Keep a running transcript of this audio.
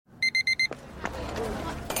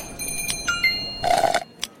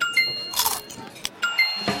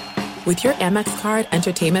With your Amex card,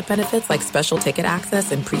 entertainment benefits like special ticket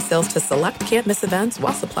access and pre-sales to select can't-miss events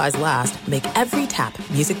while supplies last make every tap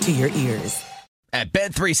music to your ears. At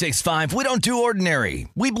Bet365, we don't do ordinary.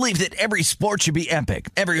 We believe that every sport should be epic.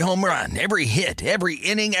 Every home run, every hit, every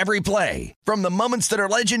inning, every play. From the moments that are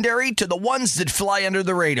legendary to the ones that fly under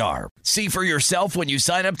the radar. See for yourself when you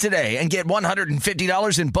sign up today and get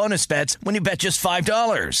 $150 in bonus bets when you bet just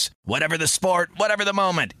 $5. Whatever the sport, whatever the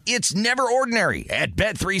moment, it's never ordinary at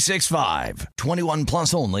Bet365. 21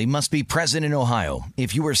 plus only. Must be present in Ohio.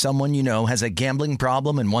 If you or someone you know has a gambling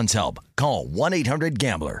problem and wants help, call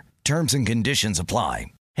 1-800-GAMBLER. Terms and conditions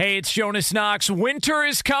apply. Hey, it's Jonas Knox. Winter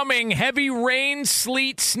is coming. Heavy rain,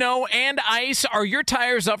 sleet, snow, and ice. Are your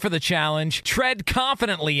tires up for the challenge? Tread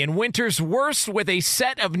confidently in winter's worst with a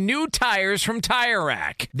set of new tires from Tire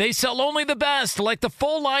Rack. They sell only the best, like the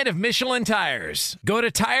full line of Michelin tires. Go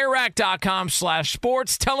to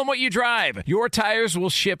TireRack.com/sports. Tell them what you drive. Your tires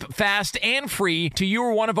will ship fast and free to you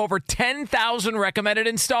or one of over 10,000 recommended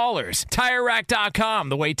installers. TireRack.com,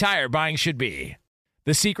 the way tire buying should be.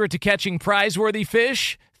 The secret to catching prize-worthy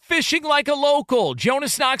fish? Fishing like a local.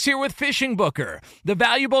 Jonas Knox here with Fishing Booker. The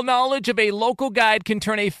valuable knowledge of a local guide can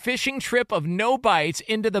turn a fishing trip of no bites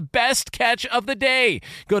into the best catch of the day.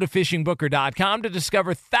 Go to fishingbooker.com to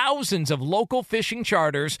discover thousands of local fishing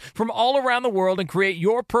charters from all around the world and create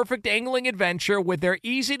your perfect angling adventure with their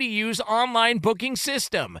easy-to-use online booking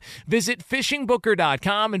system. Visit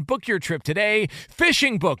fishingbooker.com and book your trip today.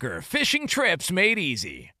 Fishing Booker. Fishing trips made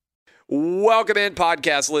easy. Welcome in,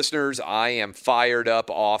 podcast listeners. I am fired up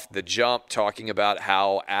off the jump talking about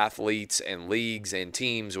how athletes and leagues and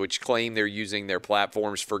teams which claim they're using their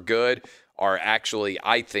platforms for good are actually,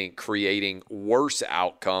 I think, creating worse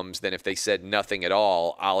outcomes than if they said nothing at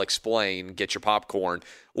all. I'll explain. Get your popcorn.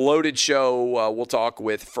 Loaded show. We'll talk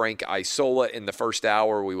with Frank Isola in the first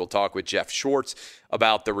hour. We will talk with Jeff Schwartz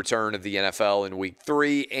about the return of the NFL in Week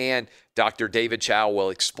 3. And Dr. David Chow will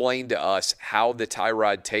explain to us how the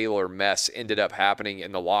Tyrod Taylor mess ended up happening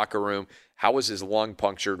in the locker room. How was his lung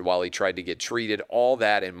punctured while he tried to get treated? All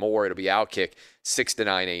that and more. It'll be Outkick, 6 to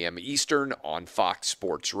 9 a.m. Eastern on Fox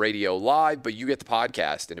Sports Radio Live. But you get the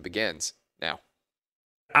podcast, and it begins now.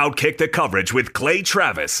 Outkick the coverage with Clay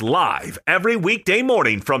Travis live every weekday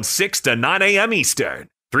morning from 6 to 9 a.m. Eastern,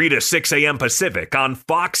 3 to 6 a.m. Pacific on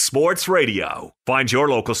Fox Sports Radio. Find your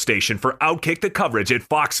local station for Outkick the coverage at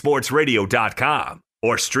foxsportsradio.com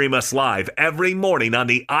or stream us live every morning on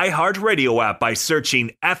the iHeartRadio app by searching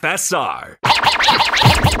FSR.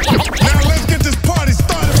 Now let's get this party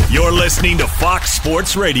started. You're listening to Fox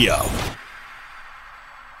Sports Radio.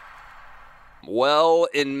 Well,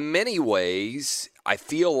 in many ways, I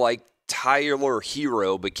feel like Tyler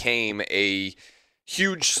Herro became a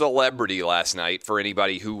huge celebrity last night for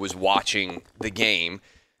anybody who was watching the game.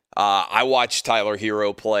 I watched Tyler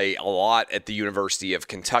Herro play a lot at the University of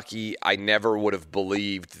Kentucky. I never would have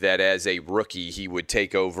believed that as a rookie he would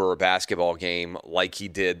take over a basketball game like he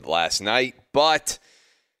did last night. But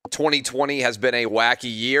 2020 has been a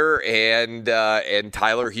wacky year, and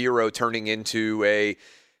Tyler Herro turning into a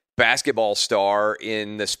basketball star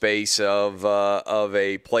in the space of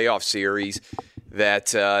a playoff series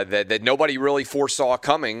that nobody really foresaw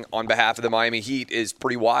coming on behalf of the Miami Heat is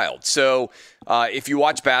pretty wild. So if you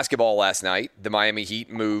watched basketball last night, the Miami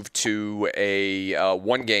Heat moved to a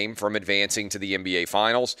one game from advancing to the NBA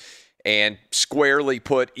Finals and squarely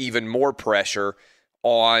put even more pressure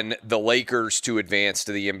on the Lakers to advance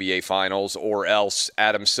to the NBA Finals, or else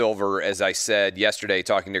Adam Silver, as I said yesterday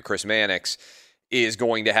talking to Chris Mannix, is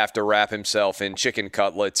going to have to wrap himself in chicken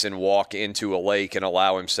cutlets and walk into a lake and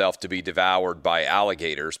allow himself to be devoured by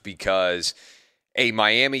alligators, because a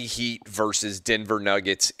Miami Heat versus Denver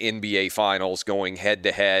Nuggets NBA Finals going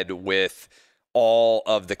head-to-head with all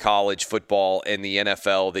of the college football and the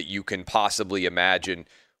NFL that you can possibly imagine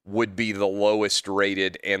would be the lowest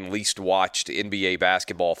rated and least watched NBA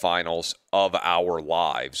basketball finals of our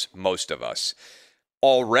lives, most of us.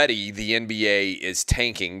 Already, the NBA is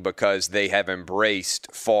tanking because they have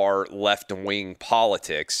embraced far left-wing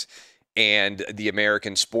politics, and the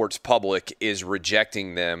American sports public is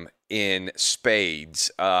rejecting them in spades.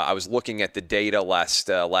 I was looking at the data last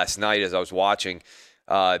night as I was watching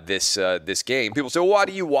this game. People say, well, why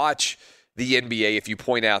do you watch the NBA if you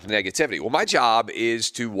point out the negativity? Well, my job is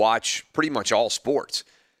to watch pretty much all sports,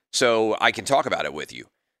 so I can talk about it with you.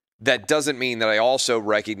 That doesn't mean that I also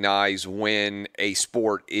recognize when a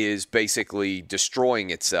sport is basically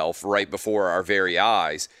destroying itself right before our very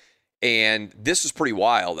eyes. And this is pretty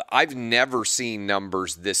wild. I've never seen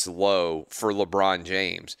numbers this low for LeBron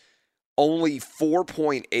James. Only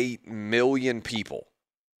 4.8 million people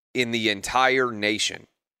in the entire nation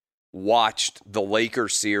watched the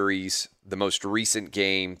Lakers series, the most recent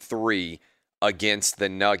game 3 against the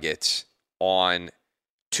Nuggets on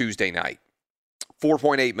Tuesday night.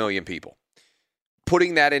 4.8 million people.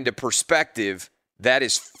 Putting that into perspective, that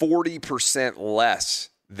is 40% less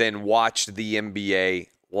than watched the NBA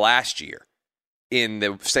last year in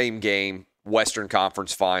the same game, Western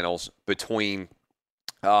Conference Finals, between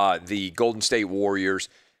the Golden State Warriors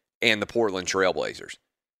and the Portland Trailblazers.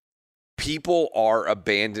 People are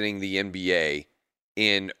abandoning the NBA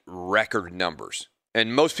in record numbers.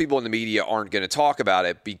 And most people in the media aren't going to talk about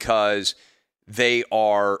it because they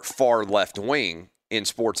are far left-wing in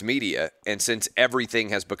sports media. And since everything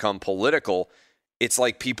has become political, it's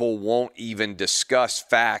like people won't even discuss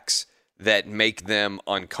facts that make them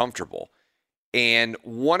uncomfortable. And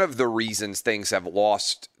one of the reasons things have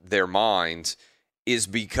lost their minds is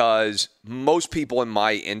because most people in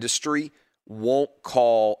my industry won't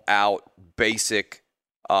call out basic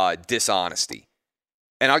dishonesty.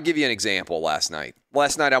 And I'll give you an example last night.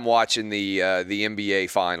 Last night I'm watching the NBA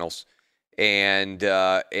Finals. And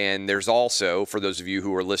there's also, for those of you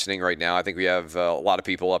who are listening right now, I think we have a lot of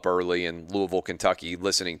people up early in Louisville, Kentucky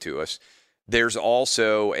listening to us. There's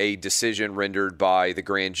also a decision rendered by the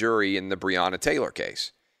grand jury in the Breonna Taylor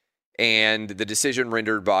case. And the decision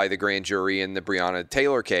rendered by the grand jury in the Breonna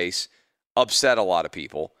Taylor case upset a lot of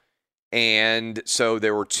people. And so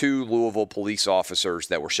there were 2 Louisville police officers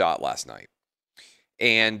that were shot last night.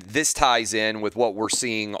 And this ties in with what we're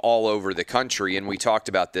seeing all over the country. And we talked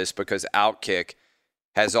about this because Outkick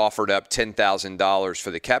has offered up $10,000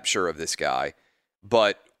 for the capture of this guy.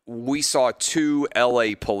 But we saw 2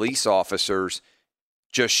 LA police officers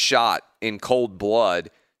just shot in cold blood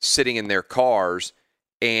sitting in their cars,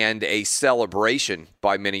 and a celebration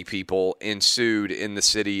by many people ensued in the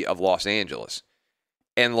city of Los Angeles.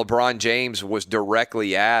 And LeBron James was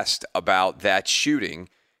directly asked about that shooting.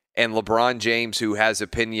 And LeBron James, who has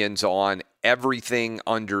opinions on everything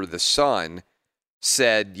under the sun,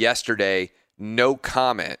 said yesterday no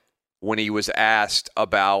comment when he was asked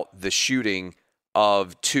about the shooting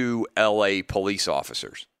of 2 LA police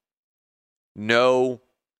officers. No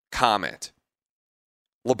comment.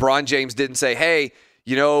 LeBron James didn't say, hey,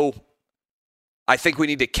 I think we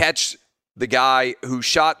need to catch the guy who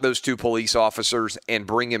shot those 2 police officers and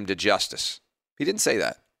bring him to justice. He didn't say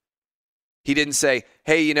that. He didn't say,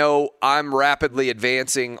 hey, I'm rapidly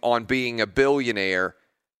advancing on being a billionaire.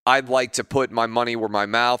 I'd like to put my money where my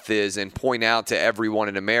mouth is and point out to everyone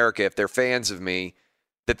in America, if they're fans of me,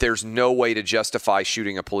 that there's no way to justify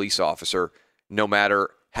shooting a police officer, no matter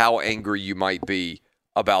how angry you might be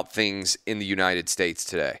about things in the United States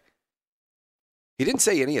today. He didn't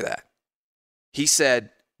say any of that. He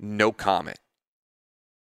said, no comment.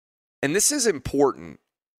 And this is important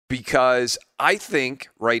because I think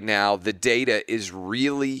right now the data is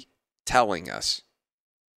really telling us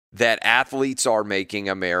that athletes are making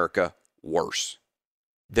America worse.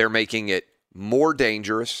 They're making it more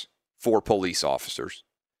dangerous for police officers.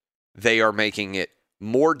 They are making it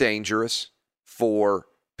more dangerous for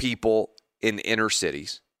people in inner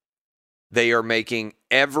cities. They are making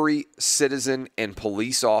every citizen and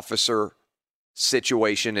police officer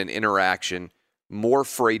situation and interaction more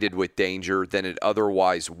freighted with danger than it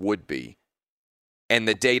otherwise would be. And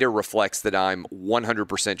the data reflects that I'm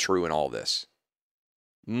 100% true in all this.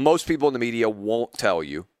 Most people in the media won't tell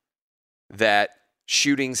you that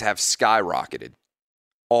shootings have skyrocketed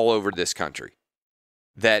all over this country,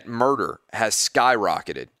 that murder has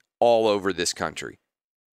skyrocketed all over this country,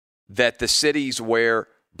 that the cities where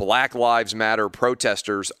Black Lives Matter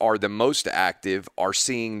protesters are the most active are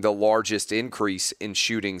seeing the largest increase in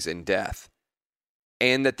shootings and death,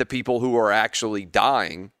 and that the people who are actually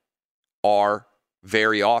dying are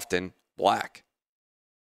very often black.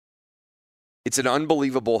 It's an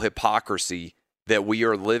unbelievable hypocrisy that we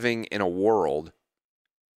are living in a world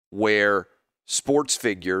where sports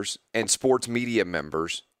figures and sports media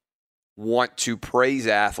members want to praise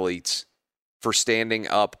athletes for standing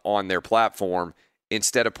up on their platform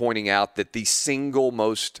instead of pointing out that the single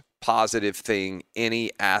most positive thing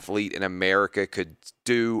any athlete in America could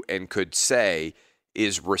do and could say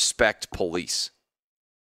is respect police.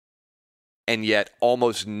 And yet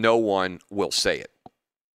almost no one will say it.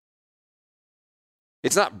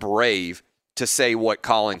 It's not brave to say what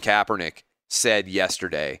Colin Kaepernick said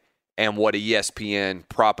yesterday and what ESPN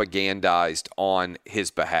propagandized on his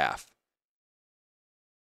behalf.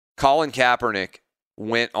 Colin Kaepernick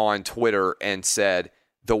went on Twitter and said,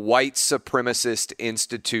 the white supremacist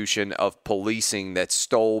institution of policing that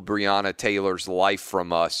stole Breonna Taylor's life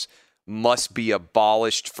from us must be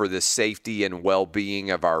abolished for the safety and well-being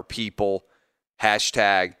of our people.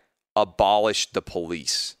 # abolish the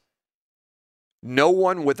police. No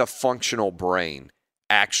one with a functional brain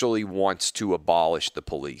actually wants to abolish the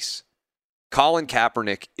police. Colin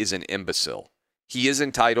Kaepernick is an imbecile. He is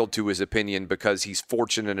entitled to his opinion because he's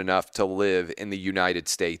fortunate enough to live in the United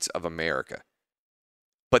States of America.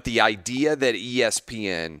 But the idea that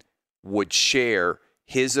ESPN would share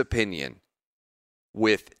his opinion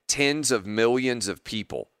with tens of millions of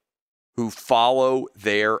people who follow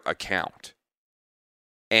their account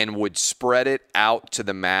and would spread it out to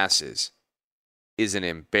the masses is an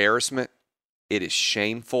embarrassment. It is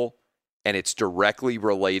shameful, and it's directly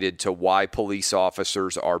related to why police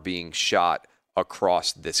officers are being shot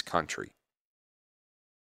across this country.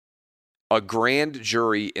 A grand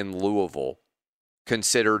jury in Louisville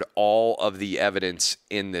considered all of the evidence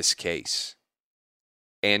in this case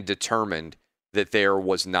and determined that there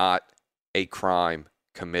was not a crime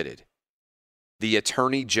committed. The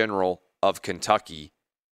Attorney General of Kentucky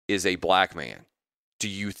is a black man. Do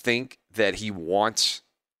you think that he wants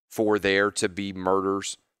for there to be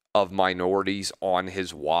murders of minorities on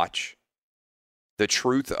his watch? The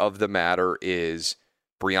truth of the matter is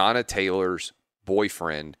Breonna Taylor's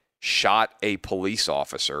boyfriend shot a police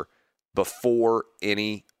officer before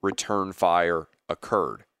any return fire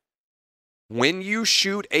occurred. When you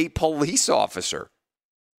shoot a police officer,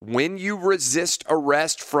 when you resist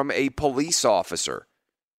arrest from a police officer,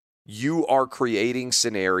 you are creating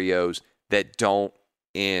scenarios that don't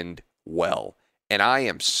end well. And I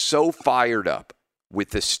am so fired up with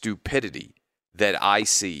the stupidity that I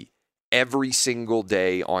see every single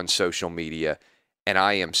day on social media. And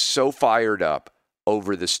I am so fired up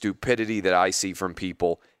over the stupidity that I see from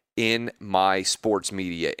people in my sports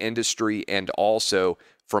media industry and also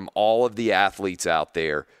from all of the athletes out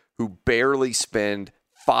there who barely spend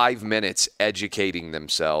 5 minutes educating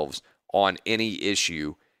themselves on any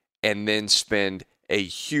issue and then spend a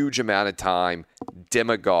huge amount of time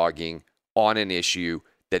demagoguing on an issue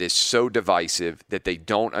that is so divisive that they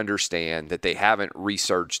don't understand, that they haven't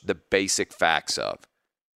researched the basic facts of.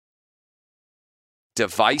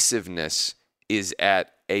 Divisiveness is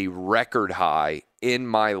at a record high in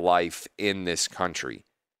my life in this country,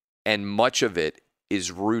 and much of it is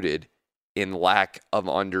rooted in lack of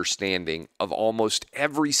understanding of almost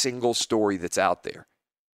every single story that's out there.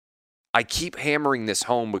 I keep hammering this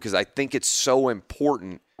home because I think it's so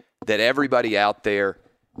important that everybody out there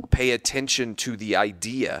pay attention to the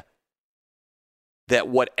idea that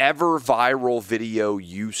whatever viral video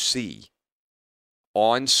you see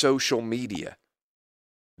on social media,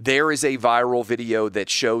 there is a viral video that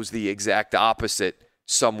shows the exact opposite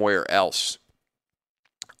somewhere else.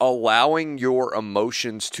 Allowing your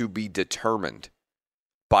emotions to be determined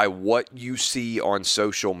by what you see on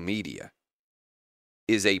social media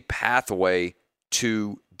is a pathway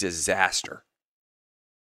to disaster.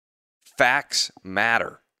 Facts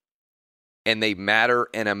matter, and they matter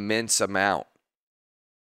an immense amount.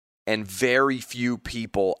 And very few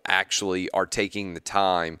people actually are taking the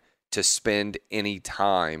time to spend any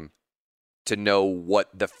time to know what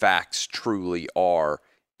the facts truly are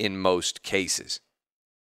in most cases.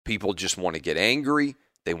 People just want to get angry,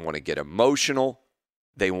 they want to get emotional,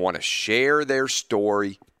 they want to share their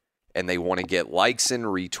story, and they want to get likes and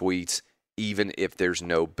retweets, even if there's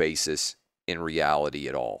no basis in reality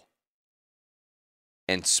at all.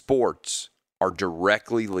 And sports are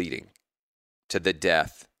directly leading to the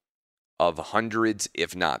death of hundreds,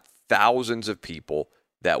 if not thousands of people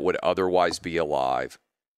that would otherwise be alive.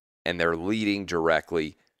 And they're leading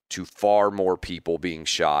directly to far more people being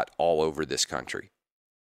shot all over this country.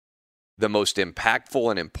 The most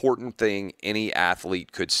impactful and important thing any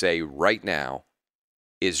athlete could say right now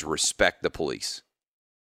is respect the police.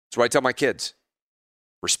 That's what I tell my kids.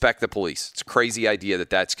 Respect the police. It's a crazy idea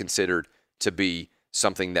that that's considered to be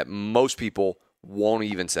something that most people won't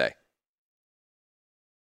even say.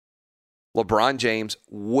 LeBron James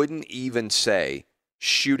wouldn't even say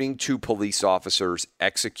shooting two police officers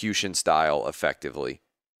execution style effectively,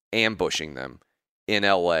 ambushing them in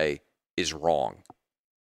LA is wrong.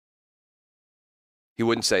 He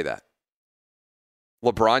wouldn't say that.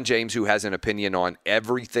 LeBron James, who has an opinion on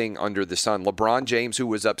everything under the sun. LeBron James, who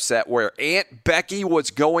was upset where Aunt Becky was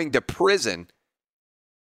going to prison,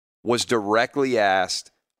 was directly asked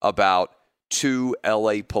about 2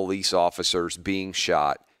 LA police officers being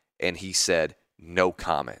shot, and he said, no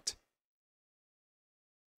comment.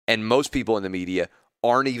 And most people in the media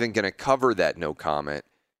aren't even going to cover that no comment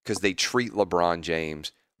because they treat LeBron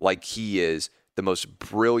James like he is the most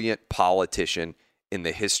brilliant politician in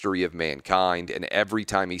the history of mankind. And every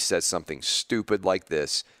time he says something stupid like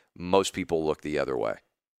this, most people look the other way.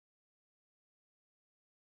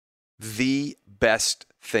 The best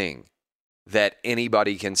thing that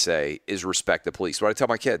anybody can say is respect the police. What I tell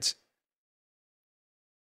my kids.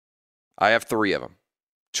 I have 3 of them,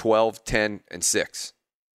 12, 10, and 6.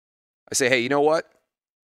 I say, hey, you know what?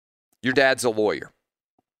 Your dad's a lawyer.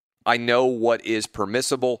 I know what is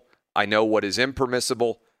permissible. I know what is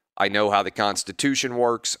impermissible. I know how the Constitution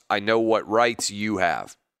works. I know what rights you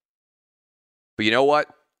have. But you know what?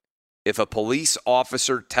 If a police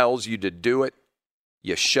officer tells you to do it,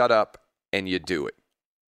 you shut up and you do it.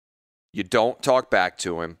 You don't talk back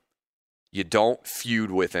to him. You don't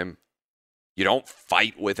feud with him. You don't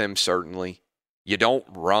fight with him, certainly. You don't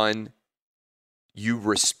run. You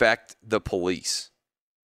respect the police.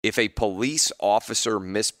 If a police officer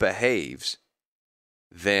misbehaves,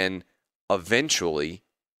 then eventually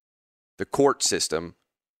the court system,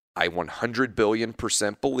 I 100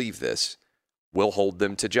 billion% believe this, will hold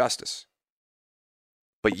them to justice.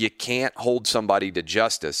 But you can't hold somebody to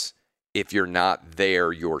justice if you're not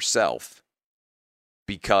there yourself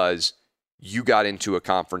because you got into a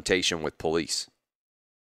confrontation with police.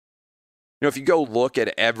 You know, if you go look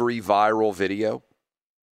at every viral video,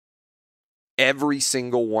 every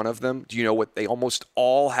single one of them, do you know what they almost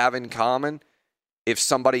all have in common? If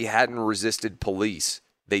somebody hadn't resisted police,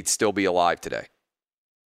 they'd still be alive today.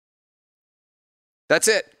 That's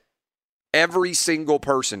it. Every single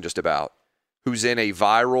person just about who's in a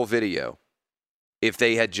viral video, if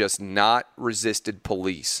they had just not resisted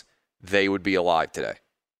police, they would be alive today.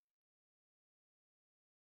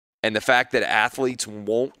 And the fact that athletes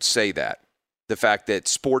won't say that, the fact that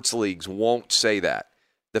sports leagues won't say that,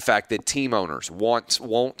 the fact that team owners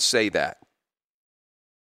won't say that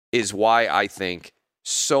is why I think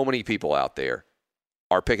so many people out there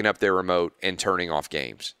are picking up their remote and turning off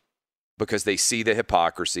games because they see the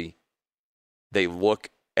hypocrisy, they look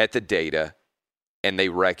at the data, and they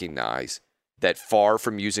recognize that far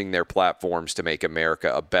from using their platforms to make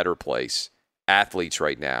America a better place, athletes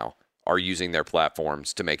right now are using their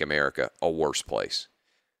platforms to make America a worse place.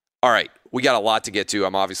 All right, we got a lot to get to.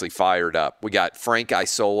 I'm obviously fired up. We got Frank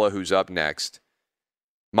Isola, who's up next.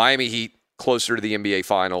 Miami Heat closer to the NBA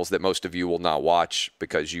Finals that most of you will not watch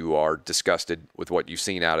because you are disgusted with what you've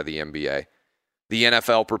seen out of the NBA. The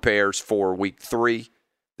NFL prepares for Week 3.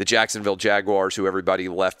 The Jacksonville Jaguars, who everybody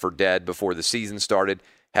left for dead before the season started,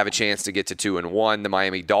 have a chance to get to 2-1. The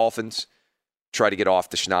Miami Dolphins try to get off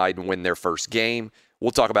the schneid and win their first game. We'll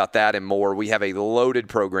talk about that and more. We have a loaded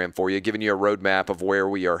program for you, giving you a roadmap of where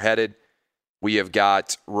we are headed. We have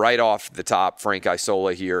got right off the top Frank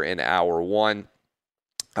Isola here in Hour 1.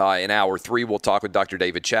 In Hour 3, we'll talk with Dr.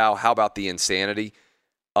 David Chow. How about the insanity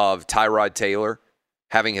of Tyrod Taylor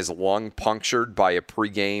having his lung punctured by a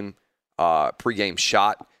pregame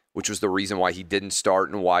shot, which was the reason why he didn't start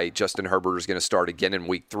and why Justin Herbert is going to start again in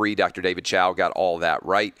Week 3. Dr. David Chow got all that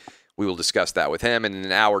right. We will discuss that with him. And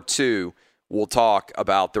in Hour 2, we'll talk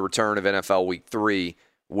about the return of NFL Week 3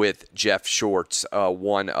 with Jeff Shorts,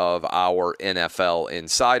 one of our NFL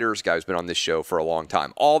insiders, guy who's been on this show for a long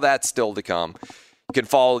time. All that's still to come. You can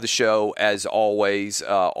follow the show, as always,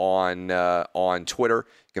 on Twitter.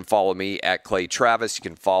 You can follow me at Clay Travis. You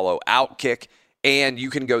can follow Outkick, and you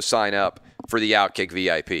can go sign up for the Outkick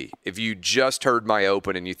VIP. If you just heard my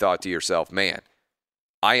open and you thought to yourself, man,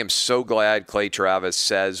 I am so glad Clay Travis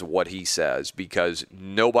says what he says because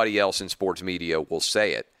nobody else in sports media will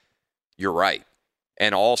say it. You're right.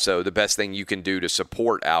 And also, the best thing you can do to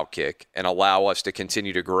support Outkick and allow us to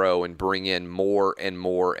continue to grow and bring in more and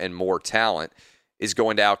more and more talent is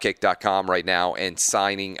going to Outkick.com right now and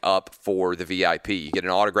signing up for the VIP. You get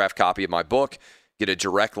an autographed copy of my book, get a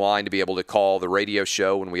direct line to be able to call the radio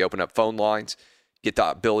show when we open up phone lines, get the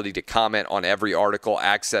ability to comment on every article,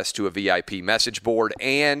 access to a VIP message board,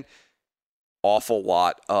 and awful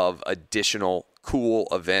lot of additional cool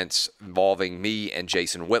events involving me and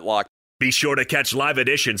Jason Whitlock. Be sure to catch live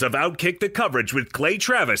editions of Outkick the Coverage with Clay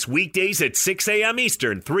Travis weekdays at 6 a.m.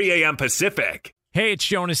 Eastern, 3 a.m. Pacific. Hey, it's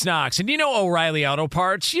Jonas Knox, and you know O'Reilly Auto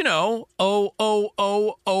Parts. You know,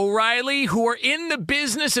 O'Reilly, who are in the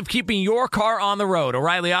business of keeping your car on the road.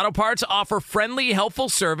 O'Reilly Auto Parts offer friendly, helpful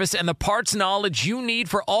service and the parts knowledge you need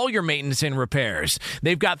for all your maintenance and repairs.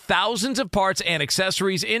 They've got thousands of parts and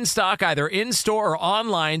accessories in stock, either in-store or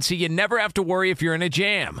online, so you never have to worry if you're in a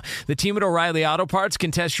jam. The team at O'Reilly Auto Parts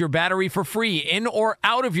can test your battery for free in or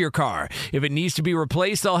out of your car. If it needs to be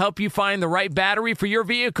replaced, they'll help you find the right battery for your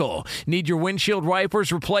vehicle. Need your windshield windshield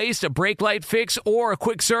wipers replaced, a brake light fix, or a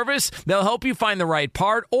quick service, they'll help you find the right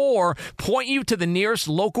part or point you to the nearest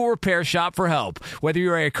local repair shop for help. Whether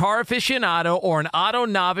you're a car aficionado or an auto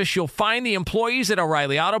novice, you'll find the employees at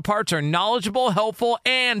O'Reilly Auto Parts are knowledgeable, helpful,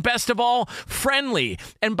 and best of all, friendly.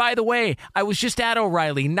 And by the way, I was just at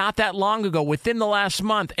O'Reilly not that long ago, within the last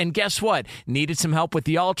month, and guess what? Needed some help with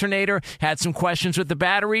the alternator, had some questions with the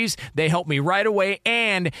batteries. They helped me right away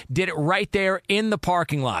and did it right there in the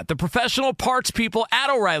parking lot. The professional parts people at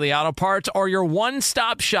O'Reilly Auto Parts are your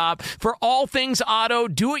one-stop shop for all things auto,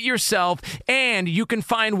 do-it-yourself, and you can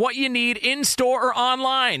find what you need in-store or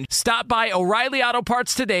online. Stop by O'Reilly Auto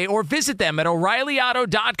Parts today or visit them at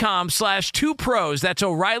O'ReillyAuto.com/2pros. That's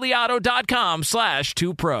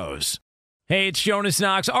O'ReillyAuto.com/2pros. Hey, it's Jonas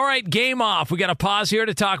Knox. All right, game off. We got to pause here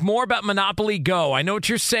to talk more about Monopoly Go. I know what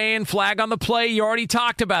you're saying, flag on the play. You already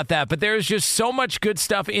talked about that, but there's just so much good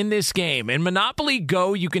stuff in this game. In Monopoly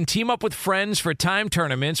Go, you can team up with friends for time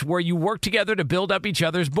tournaments where you work together to build up each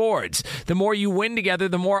other's boards. The more you win together,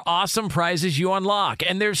 the more awesome prizes you unlock.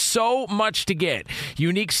 And there's so much to get.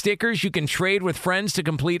 Unique stickers you can trade with friends to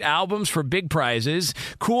complete albums for big prizes.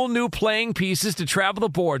 Cool new playing pieces to travel the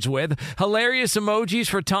boards with. Hilarious emojis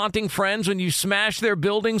for taunting friends when you smash their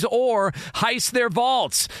buildings or heist their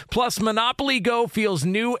vaults. Plus, Monopoly Go feels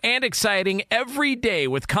new and exciting every day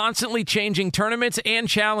with constantly changing tournaments and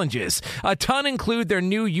challenges. A ton include their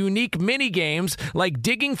new unique mini games like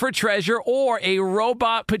digging for treasure or a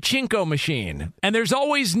robot pachinko machine. And there's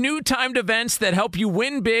always new timed events that help you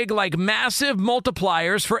win big, like massive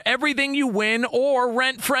multipliers for everything you win or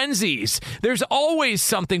rent frenzies. There's always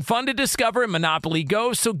something fun to discover in Monopoly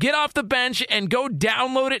Go, so get off the bench and go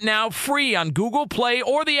download it now free on Google Play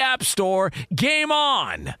or the App Store. Game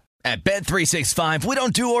on! At Bet365, we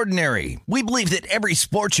don't do ordinary. We believe that every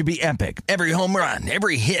sport should be epic. Every home run,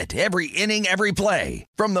 every hit, every inning, every play.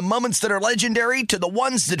 From the moments that are legendary to the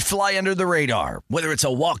ones that fly under the radar. Whether it's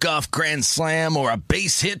a walk-off grand slam or a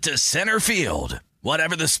base hit to center field.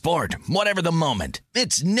 Whatever the sport, whatever the moment,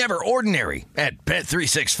 it's never ordinary at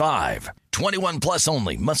Bet365. 21 plus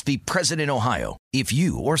only. Must be present in Ohio. If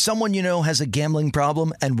you or someone you know has a gambling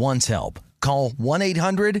problem and wants help, call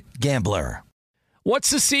 1-800-GAMBLER.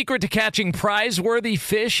 What's the secret to catching prize-worthy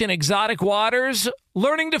fish in exotic waters?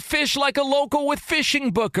 Learning to fish like a local with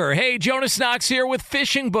Fishing Booker. Hey, Jonas Knox here with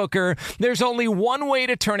Fishing Booker. There's only one way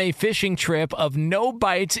to turn a fishing trip of no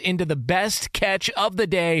bites into the best catch of the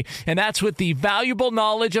day, and that's with the valuable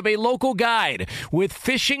knowledge of a local guide. With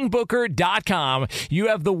FishingBooker.com, you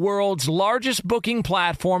have the world's largest booking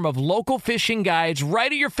platform of local fishing guides right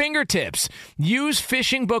at your fingertips. Use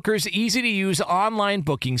Fishing Booker's easy-to-use online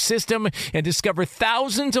booking system and discover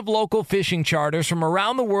thousands of local fishing charters from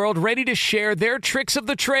around the world ready to share their tricks of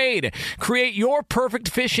the trade. Create your perfect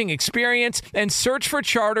fishing experience and search for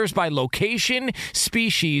charters by location,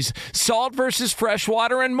 species, salt versus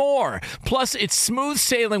freshwater, and more. Plus, it's smooth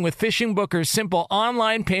sailing with Fishing Booker's simple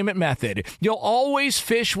online payment method. You'll always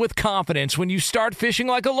fish with confidence when you start fishing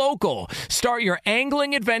like a local. Start your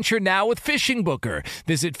angling adventure now with Fishing Booker.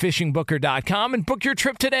 Visit FishingBooker.com and book your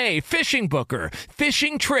trip today. Fishing Booker.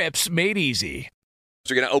 Fishing trips made easy.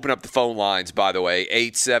 So we're going to open up the phone lines, by the way,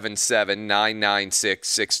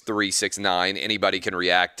 877-996-6369. Anybody can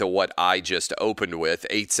react to what I just opened with,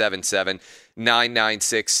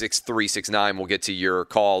 877-996-6369. We'll get to your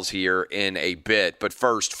calls here in a bit. But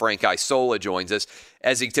first, Frank Isola joins us,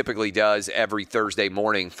 as he typically does every Thursday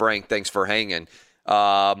morning. Frank, thanks for hanging. We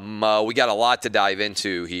got a lot to dive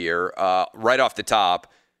into here. Right off the top,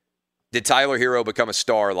 did Tyler Hero become a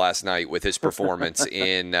star last night with his performance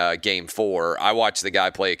in Game 4? I watched the guy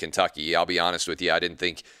play at Kentucky. I'll be honest with you. I didn't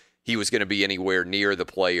think he was going to be anywhere near the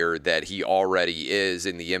player that he already is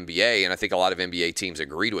in the NBA, and I think a lot of NBA teams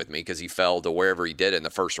agreed with me because he fell to wherever he did in the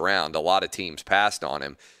first round. A lot of teams passed on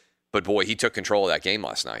him. But, boy, he took control of that game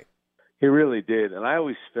last night. He really did. And I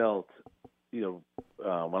always felt,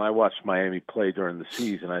 when I watched Miami play during the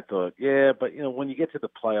season, I thought, but when you get to the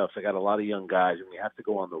playoffs, I got a lot of young guys, and we have to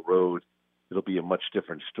go on the road. It'll be a much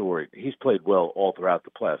different story. He's played well all throughout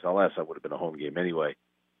the playoffs. Unless that would have been a home game anyway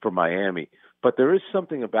for Miami. But there is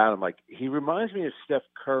something about him. Like, he reminds me of Steph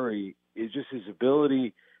Curry. Is just his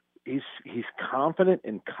ability. He's confident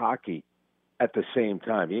and cocky at the same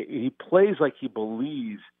time. He plays like he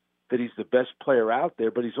believes that he's the best player out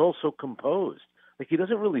there, but he's also composed. Like, he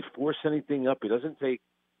doesn't really force anything up. He doesn't take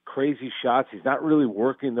crazy shots. He's not really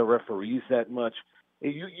working the referees that much.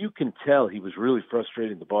 You can tell he was really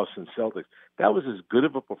frustrating the Boston Celtics. That was as good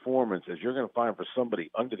of a performance as you're going to find for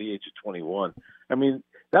somebody under the age of 21. I mean,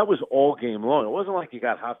 that was all game long. It wasn't like he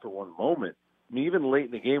got hot for one moment. I mean, even late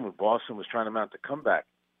in the game when Boston was trying to mount the comeback,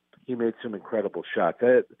 he made some incredible shots.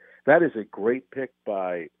 that is a great pick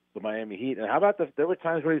by the Miami Heat. And how about there were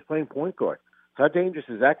times where he's playing point guard. How dangerous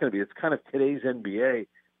is that going to be? It's kind of today's NBA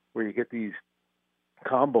where you get these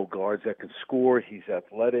combo guards that can score. He's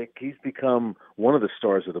athletic. He's become one of the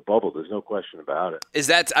stars of the bubble. There's no question about it. Is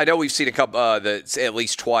that? I know we've seen a couple, at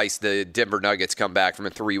least twice, the Denver Nuggets come back from a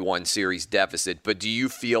 3-1 series deficit. But do you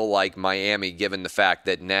feel like Miami, given the fact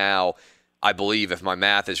that now, I believe, if my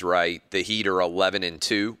math is right, the Heat are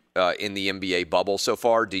 11-2 in the NBA bubble so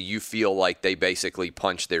far? Do you feel like they basically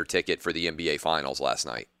punched their ticket for the NBA Finals last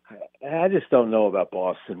night? I just don't know about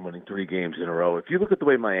Boston winning 3 games in a row. If you look at the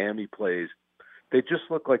way Miami plays, they just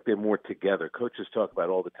look like they're more together. Coaches talk about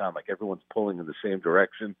it all the time, like everyone's pulling in the same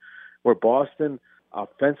direction. Where Boston,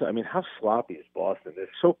 offensive, I mean, how sloppy is Boston? They're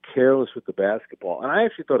so careless with the basketball. And I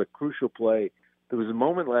actually thought a crucial play, there was a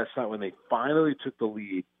moment last night when they finally took the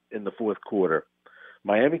lead in the fourth quarter.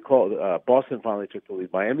 Boston finally took the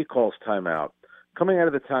lead. Miami calls timeout. Coming out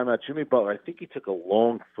of the timeout, Jimmy Butler, I think he took a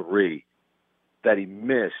long 3 that he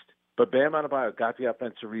missed, but Bam Adebayo got the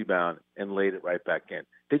offensive rebound and laid it right back in.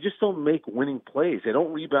 They just don't make winning plays. They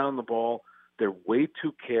don't rebound the ball. They're way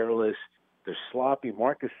too careless. They're sloppy.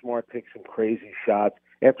 Marcus Smart takes some crazy shots.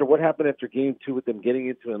 After what happened after game 2 with them getting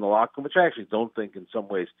into it in the locker room, which I actually don't think in some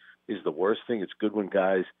ways is the worst thing. It's good when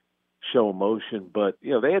guys show emotion. But,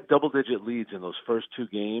 they had double-digit leads in those first 3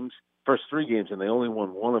 games, and they only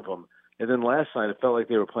won one of them. And then last night, it felt like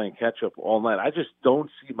they were playing catch-up all night. I just don't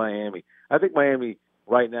see Miami. I think Miami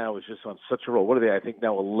right now is just on such a roll. What are they? I think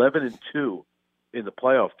now 11-2 in the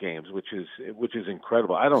playoff games, which is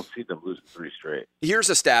incredible. I don't see them losing 3 straight. Here's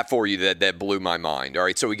a stat for you that blew my mind. All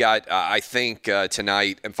right, so we got, I think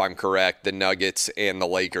tonight, if I'm correct, the Nuggets and the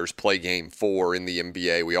Lakers play game 4 in the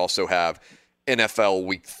NBA. We also have NFL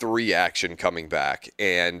Week 3 action coming back,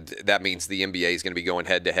 and that means the NBA is going to be going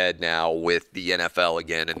head-to-head now with the NFL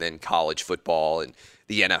again, and then college football and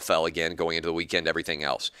the NFL again going into the weekend, everything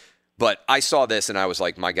else. But I saw this and I was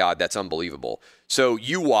like, my God, that's unbelievable. So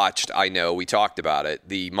you watched, I know, we talked about it,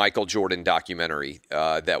 the Michael Jordan documentary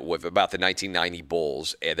that was about the 1990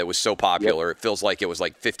 Bulls that was so popular. Yep. It feels like it was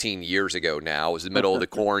like 15 years ago now. It was the middle of the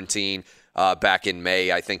quarantine back in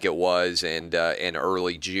May, I think it was, and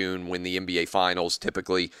early June when the NBA Finals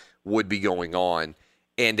typically would be going on.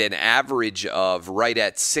 And an average of right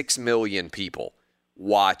at 6 million people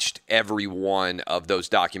watched every one of those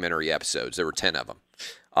documentary episodes. There were 10 of them.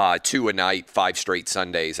 2 a night, 5 straight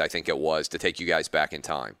Sundays, I think it was, to take you guys back in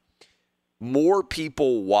time. More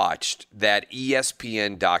people watched that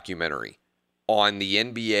ESPN documentary on the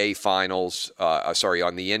NBA Finals,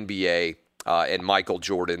 on the NBA and Michael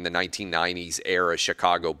Jordan, the 1990s era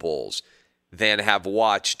Chicago Bulls, than have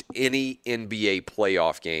watched any NBA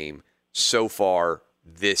playoff game so far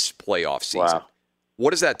this playoff season. Wow.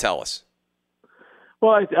 What does that tell us?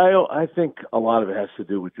 Well, I think a lot of it has to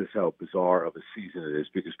do with just how bizarre of a season it is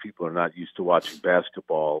because people are not used to watching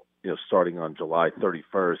basketball, starting on July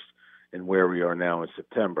 31st and where we are now in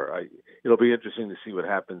September. It'll be interesting to see what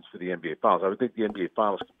happens for the NBA Finals. I would think the NBA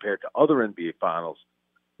Finals compared to other NBA Finals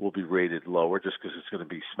will be rated lower just because it's going to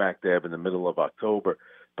be smack dab in the middle of October.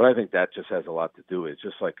 But I think that just has a lot to do with it. It's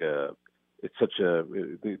just like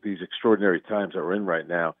these extraordinary times that we're in right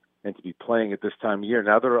now, and to be playing at this time of year.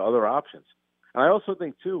 Now there are other options. And I also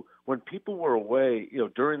think, too, when people were away,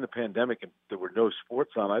 during the pandemic and there were no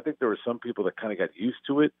sports on, I think there were some people that kind of got used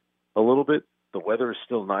to it a little bit. The weather is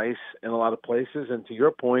still nice in a lot of places. And to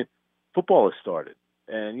your point, football has started.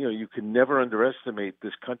 And, you can never underestimate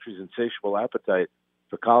this country's insatiable appetite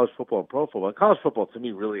for college football and pro football. And college football, to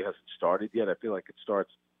me, really hasn't started yet. I feel like it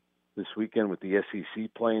starts this weekend with the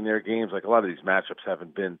SEC playing their games. Like a lot of these matchups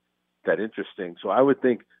haven't been that interesting. So I would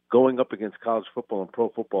think going up against college football and pro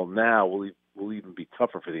football now will even be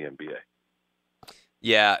tougher for the NBA.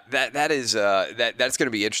 Yeah, that's going to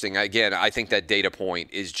be interesting. Again, I think that data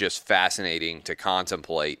point is just fascinating to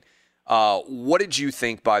contemplate. What did you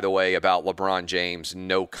think, by the way, about LeBron James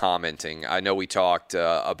no commenting? I know we talked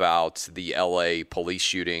about the LA police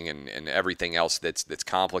shooting and everything else that's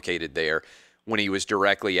complicated there. When he was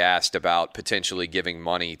directly asked about potentially giving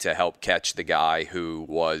money to help catch the guy who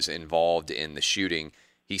was involved in the shooting,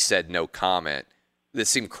 he said no comment. This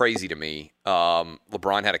seemed crazy to me.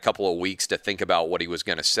 LeBron had a couple of weeks to think about what he was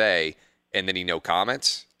going to say, and then he no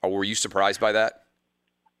comments. Or were you surprised by that?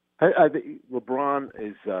 I think LeBron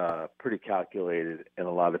is pretty calculated in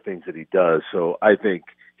a lot of things that he does. So I think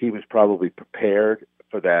he was probably prepared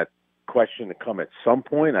for that question to come at some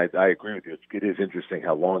point. I agree with you. It is interesting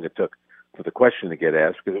how long it took for the question to get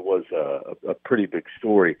asked because it was a pretty big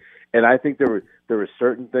story. And I think there were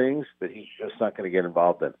certain things that he's just not going to get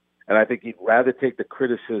involved in. And I think he'd rather take the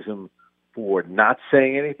criticism for not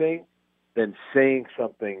saying anything than saying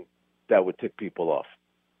something that would tick people off.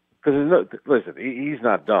 Because listen, he's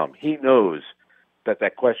not dumb. He knows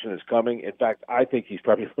that question is coming. In fact, I think he's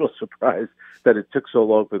probably a little surprised that it took so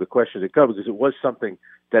long for the question to come, because it was something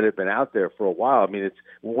that had been out there for a while. I mean,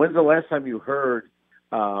 when's the last time you heard,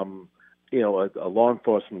 a law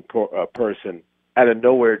enforcement person out of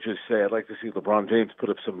nowhere just say, "I'd like to see LeBron James put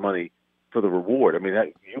up some money for the reward"? I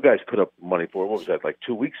mean, you guys put up money for it. What was that, like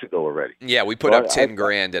 2 weeks ago already? Yeah, we put up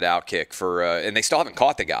 $10,000 at Outkick for, and they still haven't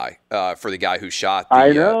caught the guy for the guy who shot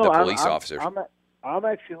the police officers. I'm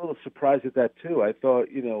actually a little surprised at that too. I thought,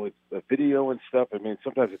 with the video and stuff, I mean,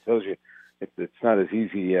 sometimes it tells you it's not as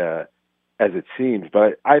easy as it seems.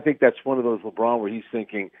 But I think that's one of those LeBron where he's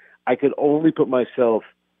thinking, I could only put myself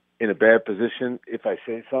in a bad position if I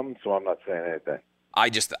say something, so I'm not saying anything.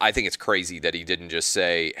 I think it's crazy that he didn't just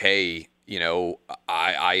say, "Hey,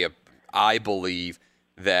 I believe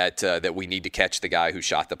that we need to catch the guy who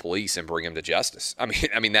shot the police and bring him to justice."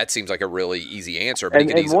 I mean that seems like a really easy answer. But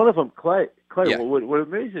and one of them, Clay. Yeah. What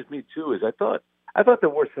amazes me too is I thought there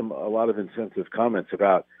were a lot of insensitive comments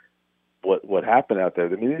about what happened out there. I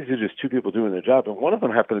mean, these are just two people doing their job, and one of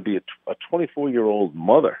them happened to be a 24-year-old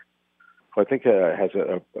mother who I think has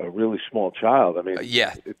a really small child. I mean,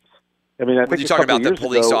 yeah. I think you're talking about the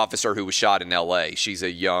police ago, officer who was shot in L.A. She's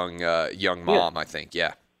a young mom, I think.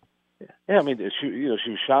 Yeah. Yeah, I mean, she was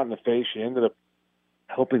shot in the face. She ended up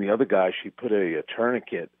helping the other guy. She put a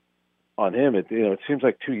tourniquet on him. It seems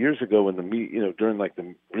like 2 years ago when during like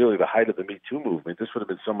the height of the Me Too movement, this would have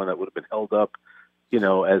been someone that would have been held up,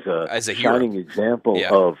 as a shining example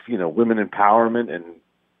of women empowerment, and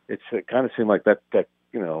it kind of seemed like that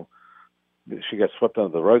she got swept under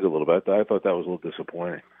the rug a little bit. I thought that was a little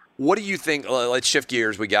disappointing. What do you think? Let's shift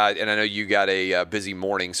gears. And I know you got a busy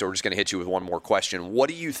morning, so we're just going to hit you with one more question. What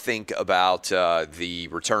do you think about the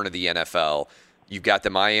return of the NFL? You've got the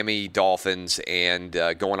Miami Dolphins and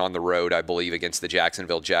going on the road, I believe, against the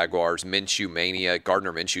Jacksonville Jaguars. Minshew mania.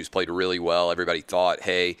 Gardner Minshew's played really well. Everybody thought,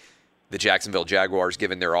 hey, the Jacksonville Jaguars,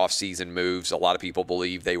 given their offseason moves, a lot of people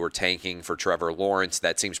believe they were tanking for Trevor Lawrence.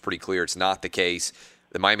 That seems pretty clear. It's not the case.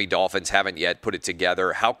 The Miami Dolphins haven't yet put it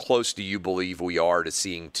together. How close do you believe we are to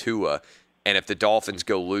seeing Tua? And if the Dolphins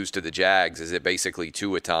go lose to the Jags, is it basically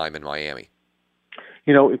Tua time in Miami?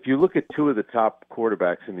 If you look at two of the top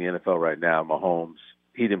quarterbacks in the NFL right now, Mahomes,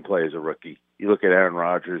 he didn't play as a rookie. You look at Aaron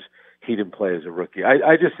Rodgers, he didn't play as a rookie.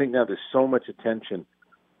 I just think now there's so much attention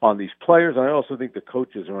on these players, and I also think the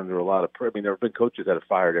coaches are under a lot of pressure. I mean, there have been coaches that have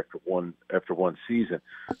fired after one season,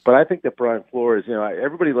 but I think that Brian Flores,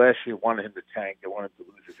 everybody last year wanted him to tank. They wanted him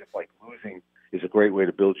to lose, as if like losing is a great way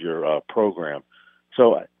to build your program.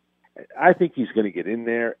 So I think he's going to get in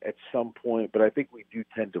there at some point, but I think we do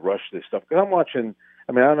tend to rush this stuff. Because I'm watching.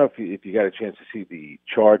 I mean, I don't know if you got a chance to see the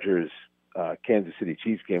Chargers Kansas City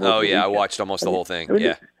Chiefs game. Oh yeah, I watched almost the whole thing.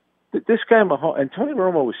 Yeah. This guy, Mahomes, and Tony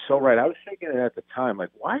Romo was so right. I was thinking at the time, like,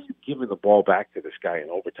 why are you giving the ball back to this guy in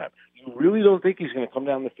overtime? You really don't think he's going to come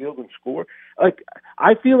down the field and score? Like,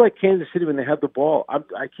 I feel like Kansas City, when they have the ball,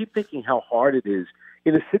 I keep thinking how hard it is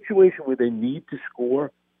in a situation where they need to score,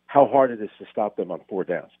 how hard it is to stop them on 4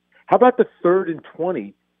 downs. How about the 3rd and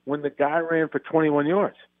 20 when the guy ran for 21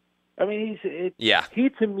 yards? I mean, he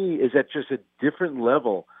to me is at just a different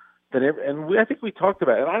level than ever. And I think we talked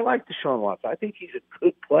about it. And I like Deshaun Watson. I think he's a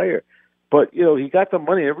good player. But, he got the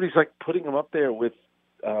money. Everybody's like putting him up there with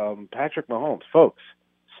Patrick Mahomes. Folks,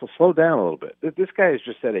 so slow down a little bit. This guy is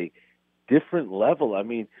just at a different level. I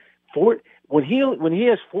mean, when he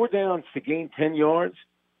has 4 downs to gain 10 yards,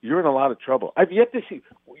 you're in a lot of trouble. I've yet to see.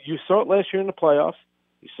 You saw it last year in the playoffs.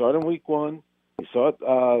 You saw it in Week 1. You saw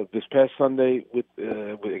it this past Sunday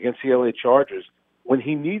against the LA Chargers. When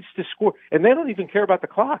he needs to score, and they don't even care about the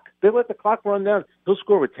clock. They let the clock run down. He'll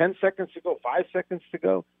score with 10 seconds to go, 5 seconds to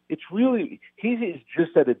go. It's really, he is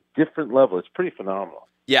just at a different level. It's pretty phenomenal.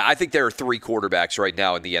 Yeah, I think there are 3 quarterbacks right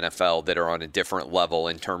now in the NFL that are on a different level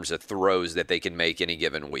in terms of throws that they can make any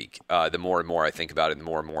given week. The more and more I think about it, the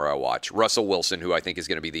more and more I watch. Russell Wilson, who I think is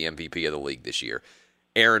going to be the MVP of the league this year.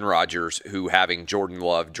 Aaron Rodgers, who having Jordan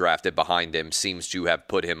Love drafted behind him seems to have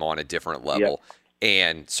put him on a different level. Yep.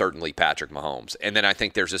 And certainly Patrick Mahomes. And then I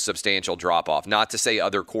think there's a substantial drop-off. Not to say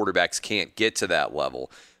other quarterbacks can't get to that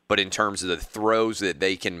level, but in terms of the throws that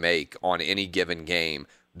they can make on any given game,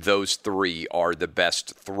 those 3 are the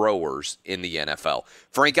best throwers in the NFL.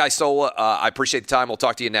 Frank Isola, I appreciate the time. We'll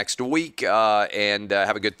talk to you next week, and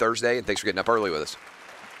have a good Thursday, and thanks for getting up early with us.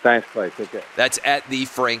 Thanks, Clay. Take care. That's at the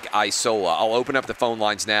Frank Isola. I'll open up the phone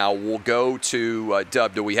lines now. We'll go to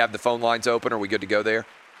Dub. Do we have the phone lines open? Are we good to go there?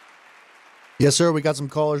 Yes, sir. We got some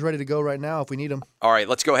callers ready to go right now if we need them. All right,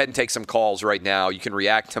 let's go ahead and take some calls right now. You can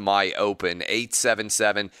react to my open,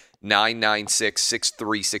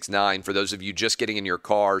 877-996-6369. For those of you just getting in your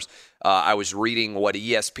cars, I was reading what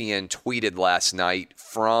ESPN tweeted last night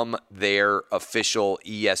from their official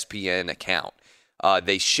ESPN account.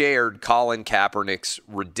 They shared Colin Kaepernick's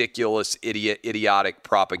ridiculous, idiotic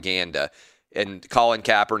propaganda. And Colin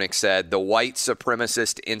Kaepernick said, the white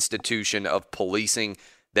supremacist institution of policing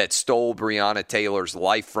that stole Breonna Taylor's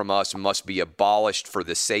life from us must be abolished for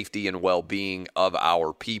the safety and well-being of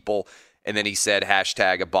our people. And then he said,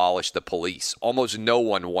 #abolish the police. Almost no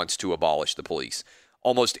one wants to abolish the police.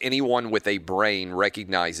 Almost anyone with a brain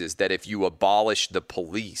recognizes that if you abolish the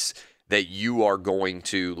police, that you are going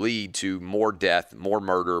to lead to more death, more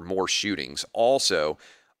murder, more shootings. Also,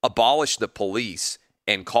 abolish the police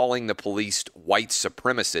and calling the police white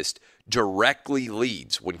supremacist directly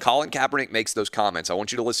leads. When Colin Kaepernick makes those comments, I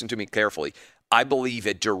want you to listen to me carefully. I believe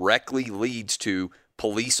it directly leads to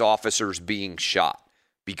police officers being shot,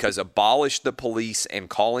 because abolish the police and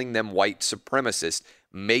calling them white supremacist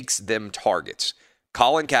makes them targets.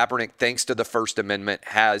 Colin Kaepernick, thanks to the First Amendment,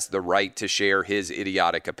 has the right to share his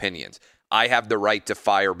idiotic opinions. I have the right to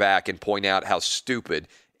fire back and point out how stupid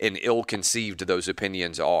and ill-conceived those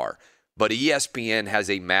opinions are. But ESPN has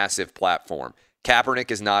a massive platform.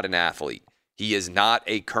 Kaepernick is not an athlete. He is not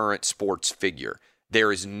a current sports figure.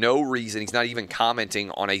 There is no reason, he's not even commenting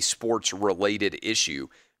on a sports-related issue.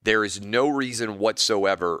 There is no reason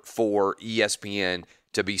whatsoever for ESPN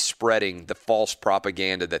to be spreading the false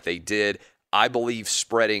propaganda that they did. I believe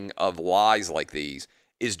spreading of lies like these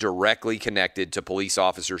is directly connected to police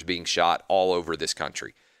officers being shot all over this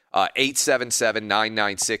country.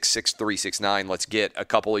 877-996-6369. Let's get a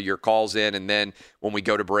couple of your calls in, and then when we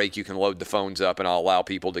go to break, you can load the phones up, and I'll allow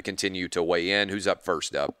people to continue to weigh in. Who's up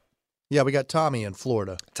first, Dub? Yeah, we got Tommy in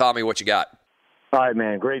Florida. Tommy, what you got? All right,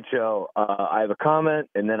 man. Great show. I have a comment,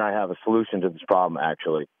 and then I have a solution to this problem,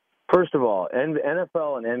 actually. First of all,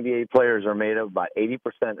 NFL and NBA players are made up about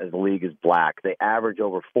 80% of the league is black. They average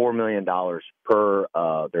over $4 million per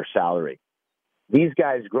their salary. These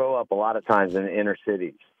guys grow up a lot of times in the inner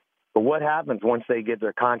cities. But what happens once they get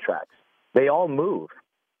their contracts? They all move.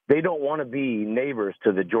 They don't want to be neighbors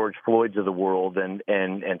to the George Floyds of the world and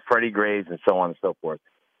Freddie Grays and so on and so forth.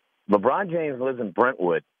 LeBron James lives in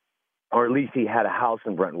Brentwood, or at least he had a house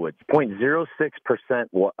in Brentwood,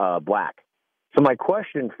 0.06% black. So my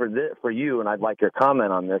question for you, and I'd like your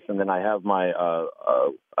comment on this, and then I have my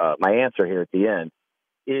my answer here at the end,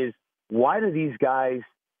 is why do these guys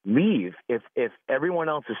leave if everyone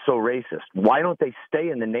else is so racist? Why don't they stay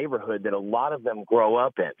in the neighborhood that a lot of them grow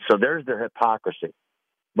up in? So there's their hypocrisy.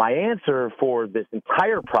 My answer for this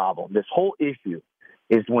entire problem, this whole issue,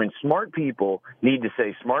 is when smart people need to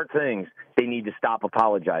say smart things, they need to stop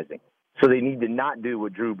apologizing. So they need to not do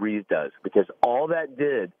what Drew Brees does, because all that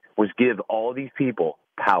did was give all these people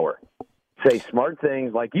power. Say smart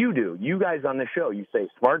things like you do. You guys on the show, you say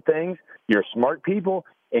smart things, you're smart people,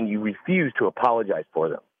 and you refuse to apologize for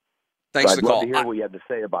them. Thanks for the call. I'd love to hear what you have to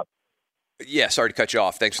say about that. Yeah, sorry to cut you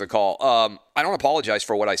off. Thanks for the call. I don't apologize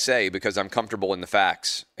for what I say because I'm comfortable in the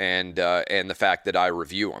facts and the fact that I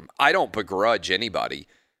review them. I don't begrudge anybody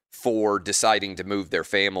for deciding to move their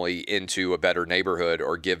family into a better neighborhood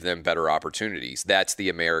or give them better opportunities. That's the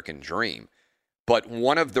American dream. But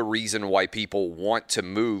one of the reasons why people want to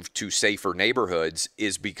move to safer neighborhoods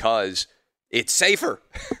is because it's safer,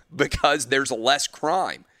 because there's less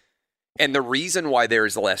crime. And the reason why there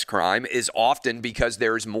is less crime is often because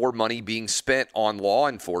there is more money being spent on law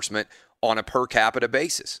enforcement on a per capita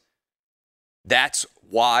basis. That's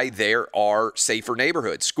why there are safer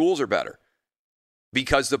neighborhoods. Schools are better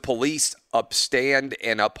because the police upstand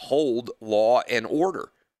and uphold law and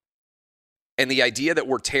order. And the idea that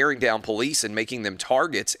we're tearing down police and making them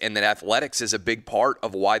targets and that athletics is a big part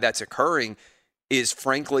of why that's occurring is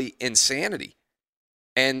frankly insanity.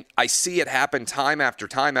 And I see it happen time after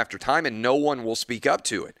time after time, and no one will speak up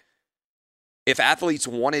to it. If athletes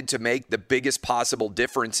wanted to make the biggest possible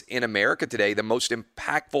difference in America today, the most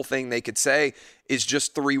impactful thing they could say is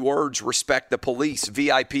just 3 words: respect the police.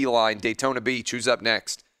 VIP line, Daytona Beach. Who's up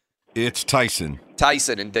next? It's Tyson.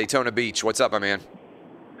 Tyson in Daytona Beach. What's up, my man?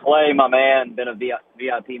 Clay, my man, been a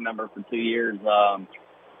VIP member for 2 years.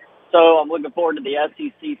 So I'm looking forward to the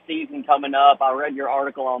SEC season coming up. I read your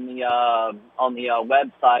article on the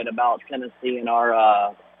website about Tennessee and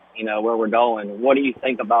our, where we're going. What do you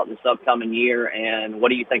think about this upcoming year, and what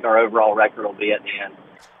do you think our overall record will be at the end?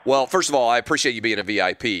 Well, first of all, I appreciate you being a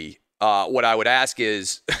VIP. What I would ask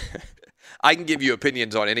is, I can give you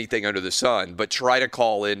opinions on anything under the sun, but try to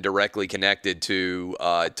call in directly connected to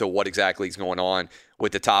what exactly is going on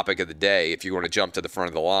with the topic of the day. If you want to jump to the front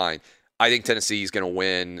of the line, I think Tennessee is going to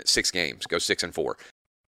win 6 games, go 6-4.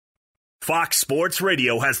 Fox Sports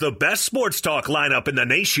Radio has the best sports talk lineup in the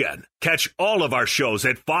nation. Catch all of our shows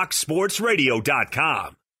at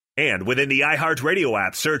foxsportsradio.com. And within the iHeartRadio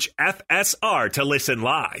app, search FSR to listen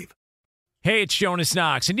live. Hey, it's Jonas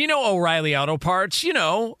Knox, and you know O'Reilly Auto Parts. You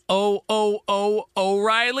know,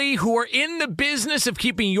 O'Reilly, who are in the business of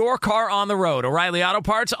keeping your car on the road. O'Reilly Auto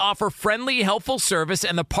Parts offer friendly, helpful service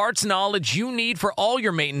and the parts knowledge you need for all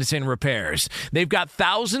your maintenance and repairs. They've got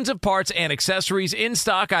thousands of parts and accessories in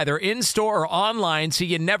stock, either in-store or online, so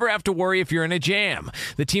you never have to worry if you're in a jam.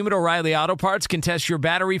 The team at O'Reilly Auto Parts can test your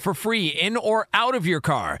battery for free, in or out of your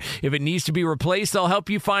car. If it needs to be replaced, they'll help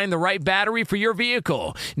you find the right battery for your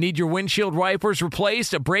vehicle. Need your windshield wipers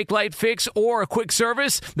replaced, a brake light fix, or a quick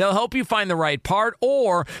service? They'll help you find the right part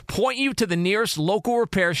or point you to the nearest local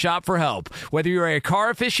repair shop for help. Whether you're a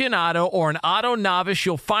car aficionado or an auto novice,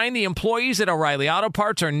 you'll find the employees at O'Reilly Auto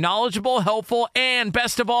Parts are knowledgeable, helpful, and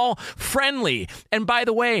best of all, friendly. And by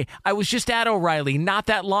the way, I was just at O'Reilly not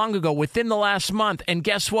that long ago, within the last month, and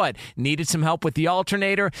guess what? Needed some help with the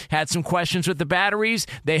alternator, had some questions with the batteries.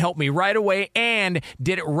 They helped me right away and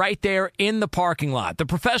did it right there in the parking lot. The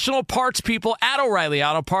professional parts people at O'Reilly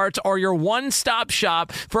Auto Parts are your one-stop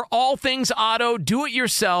shop for all things auto,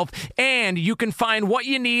 do-it-yourself, and you can find what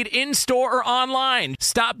you need in-store or online.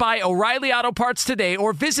 Stop by O'Reilly Auto Parts today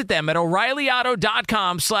or visit them at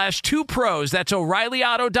O'ReillyAuto.com/2pros. That's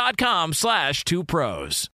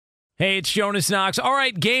O'ReillyAuto.com/2pros. Hey, it's Jonas Knox. All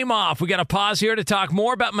right, game off. We got to pause here to talk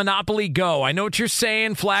more about Monopoly Go. I know what you're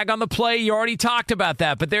saying. Flag on the play. You already talked about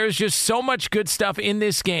that, but there's just so much good stuff in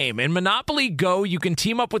this game. In Monopoly Go, you can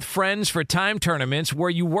team up with friends for time tournaments where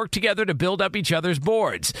you work together to build up each other's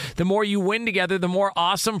boards. The more you win together, the more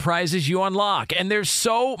awesome prizes you unlock. And there's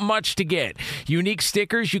so much to get. Unique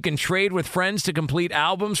stickers you can trade with friends to complete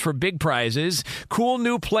albums for big prizes. Cool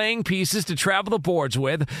new playing pieces to travel the boards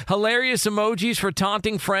with. Hilarious emojis for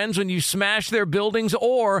taunting friends when you smash their buildings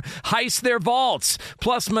or heist their vaults.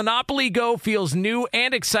 Plus, Monopoly Go feels new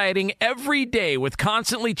and exciting every day with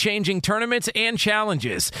constantly changing tournaments and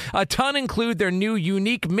challenges. A ton include their new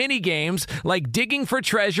unique mini games like digging for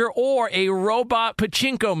treasure or a robot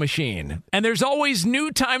pachinko machine. And there's always new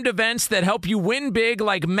timed events that help you win big,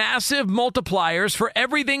 like massive multipliers for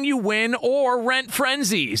everything you win or rent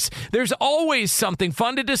frenzies. There's always something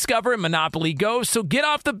fun to discover in Monopoly Go, so get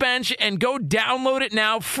off the bench and go download it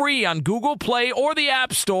now free on Google Play or the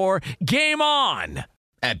App Store. Game on!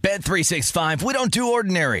 At Bet365, we don't do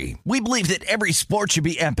ordinary. We believe that every sport should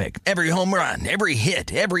be epic. Every home run, every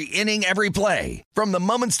hit, every inning, every play. From the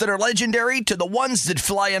moments that are legendary to the ones that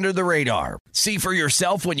fly under the radar. See for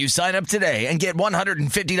yourself when you sign up today and get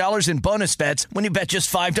 $150 in bonus bets when you bet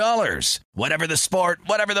just $5. Whatever the sport,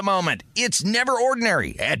 whatever the moment, it's never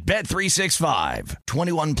ordinary at Bet365.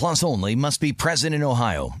 21 plus only. Must be present in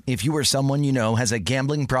Ohio. If you or someone you know has a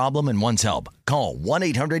gambling problem and wants help, call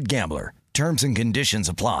 1-800-GAMBLER. Terms and conditions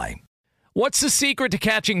apply. What's the secret to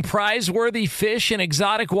catching prize-worthy fish in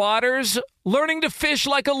exotic waters? Learning to fish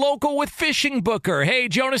like a local with Fishing Booker. Hey,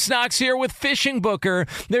 Jonas Knox here with Fishing Booker.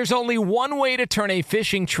 There's only one way to turn a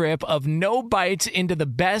fishing trip of no bites into the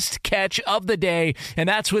best catch of the day, and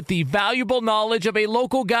that's with the valuable knowledge of a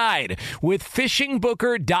local guide. With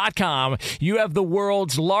FishingBooker.com, you have the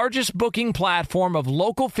world's largest booking platform of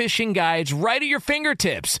local fishing guides right at your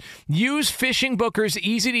fingertips. Use Fishing Booker's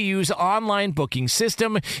easy-to-use online booking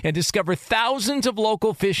system and discover thousands of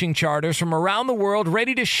local fishing charters from around the world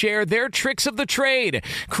ready to share their tricks of the trade.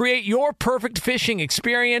 Create your perfect fishing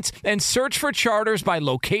experience and search for charters by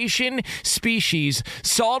location, species,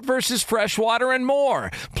 salt versus freshwater, and more.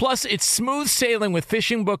 Plus, it's smooth sailing with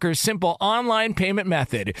Fishing Booker's simple online payment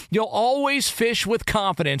method. You'll always fish with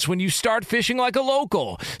confidence when you start fishing like a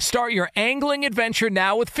local. Start your angling adventure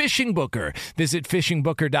now with Fishing Booker. Visit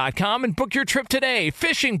FishingBooker.com and book your trip today.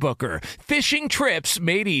 Fishing Booker. Fishing trips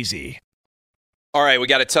made easy. All right, we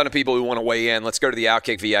got a ton of people who want to weigh in. Let's go to the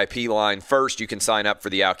Outkick VIP line. First, you can sign up for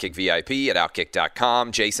the Outkick VIP at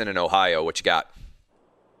Outkick.com. Jason in Ohio, what you got?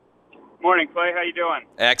 Morning, Clay. How you doing?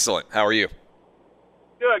 Excellent. How are you?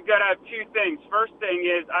 Good. I have two things. First thing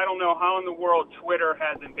is, I don't know how in the world Twitter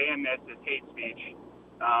hasn't banned this as hate speech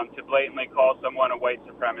to blatantly call someone a white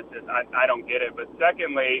supremacist. I don't get it. But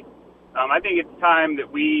secondly, I think it's time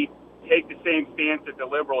that we take the same stance that the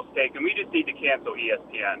liberals take, and we just need to cancel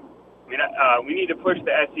ESPN. We need to push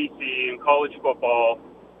the SEC and college football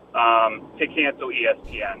to cancel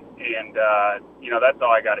ESPN. And, that's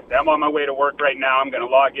all I got to say. I'm on my way to work right now. I'm going to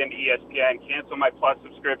log into ESPN, cancel my Plus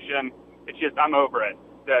subscription. It's just, I'm over it.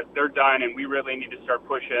 That they're done, and we really need to start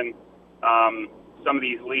pushing some of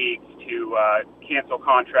these leagues to cancel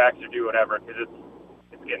contracts or do whatever, because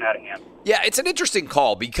it's getting out of hand. Yeah, it's an interesting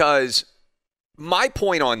call because My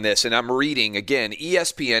point on this, and I'm reading, again,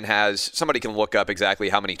 ESPN has, somebody can look up exactly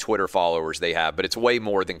how many Twitter followers they have, but it's way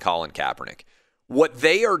more than Colin Kaepernick. What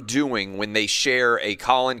they are doing when they share a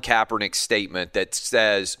Colin Kaepernick statement that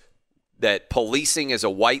says that policing is a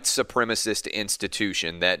white supremacist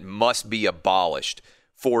institution that must be abolished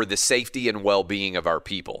for the safety and well-being of our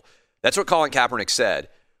people. That's what Colin Kaepernick said.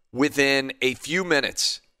 Within a few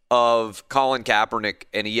minutes of Colin Kaepernick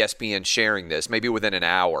and ESPN sharing this, maybe within an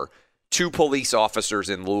hour, 2 police officers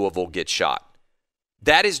in Louisville get shot.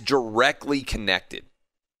 That is directly connected.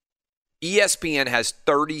 ESPN has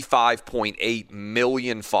 35.8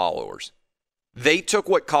 million followers. They took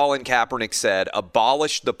what Colin Kaepernick said,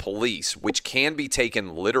 abolished the police, which can be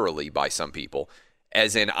taken literally by some people,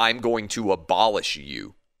 as in, I'm going to abolish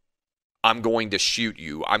you. I'm going to shoot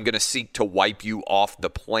you. I'm going to seek to wipe you off the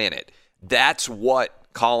planet. That's what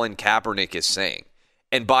Colin Kaepernick is saying.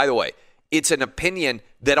 And by the way, it's an opinion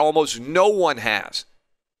that almost no one has.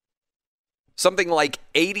 Something like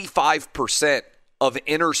 85% of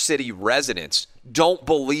inner city residents don't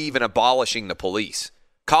believe in abolishing the police.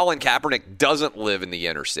 Colin Kaepernick doesn't live in the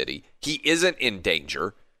inner city. He isn't in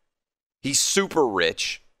danger. He's super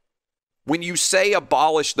rich. When you say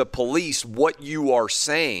abolish the police, what you are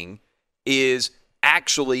saying is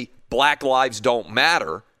actually black lives don't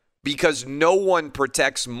matter, because no one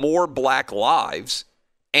protects more black lives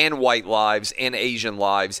and white lives and Asian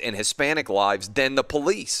lives and Hispanic lives than the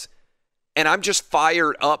police. And I'm just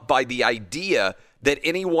fired up by the idea that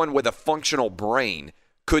anyone with a functional brain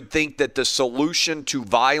could think that the solution to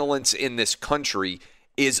violence in this country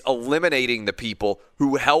is eliminating the people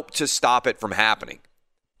who help to stop it from happening.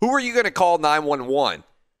 Who are you going to call 911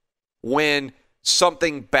 when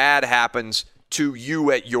something bad happens to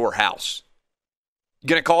you at your house? You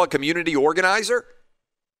going to call a community organizer?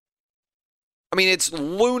 I mean, it's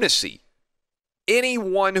lunacy.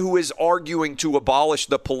 Anyone who is arguing to abolish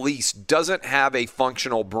the police doesn't have a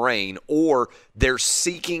functional brain, or they're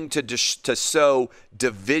seeking to sow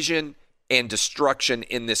division and destruction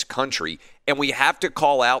in this country, and we have to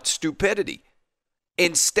call out stupidity.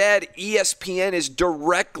 Instead, ESPN is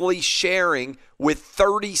directly sharing with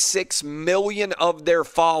 36 million of their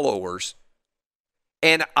followers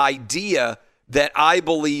an idea that I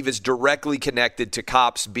believe is directly connected to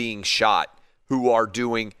cops being shot who are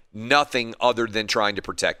doing nothing other than trying to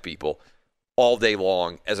protect people all day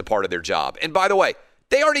long as a part of their job. And by the way,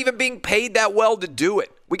 they aren't even being paid that well to do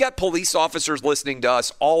it. We got police officers listening to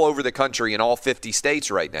us all over the country in all 50 states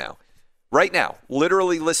right now. Right now,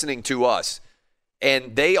 literally listening to us.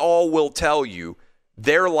 And they all will tell you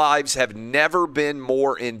their lives have never been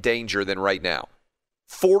more in danger than right now.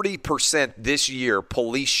 40% this year,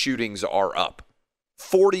 police shootings are up.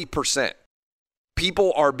 40%.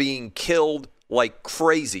 People are being killed like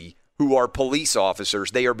crazy who are police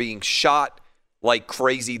officers. They are being shot like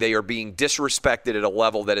crazy. They are being disrespected at a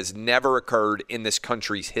level that has never occurred in this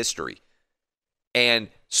country's history. And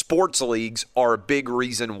sports leagues are a big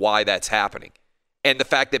reason why that's happening. And the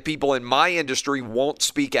fact that people in my industry won't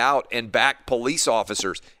speak out and back police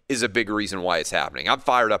officers is a big reason why it's happening. I'm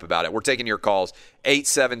fired up about it. We're taking your calls,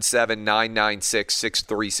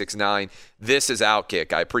 877-996-6369. This is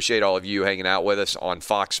Outkick. I appreciate all of you hanging out with us on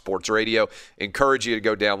Fox Sports Radio. Encourage you to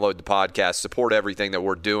go download the podcast, support everything that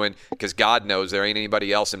we're doing, because God knows there ain't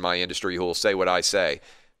anybody else in my industry who will say what I say.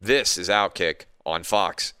 This is Outkick on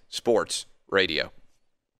Fox Sports Radio.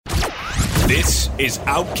 This is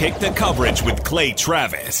Outkick the Coverage with Clay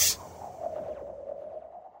Travis.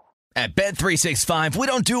 At Bet365, we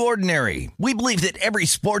don't do ordinary. We believe that every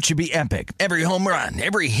sport should be epic. Every home run,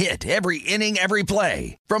 every hit, every inning, every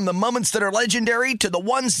play. From the moments that are legendary to the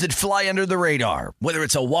ones that fly under the radar. Whether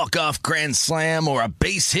it's a walk-off grand slam or a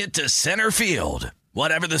base hit to center field.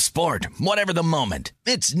 Whatever the sport, whatever the moment,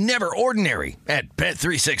 it's never ordinary at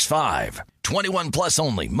Bet365. 21 plus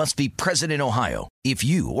only. Must be present in Ohio. If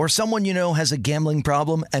you or someone you know has a gambling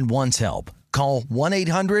problem and wants help, call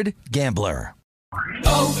 1-800-GAMBLER.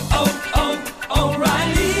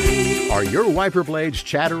 O'Reilly. Are your wiper blades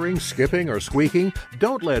chattering, skipping, or squeaking?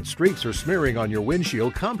 Don't let streaks or smearing on your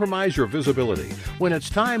windshield compromise your visibility. When it's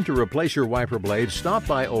time to replace your wiper blades, stop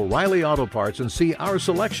by O'Reilly Auto Parts and see our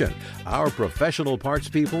selection. Our professional parts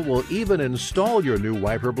people will even install your new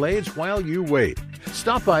wiper blades while you wait.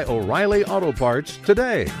 Stop by O'Reilly Auto Parts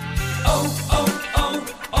today.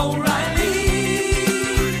 O'Reilly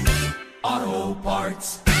Auto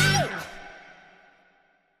Parts.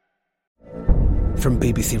 From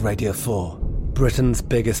BBC Radio 4, Britain's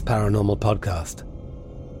biggest paranormal podcast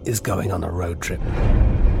is going on a road trip.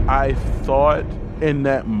 I thought in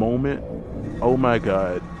that moment, oh my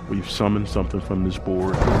God, we've summoned something from this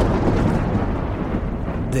board.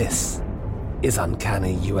 This is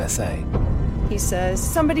Uncanny USA. He says,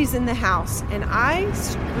 somebody's in the house, and I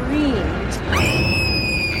screamed.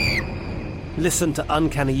 Listen to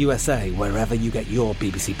Uncanny USA wherever you get your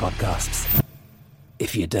BBC podcasts,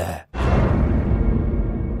 if you dare.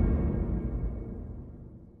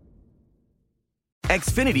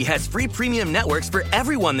 Xfinity has free premium networks for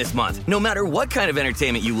everyone this month, no matter what kind of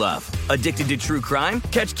entertainment you love. Addicted to true crime?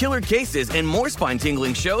 Catch killer cases and more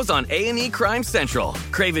spine-tingling shows on A&E Crime Central.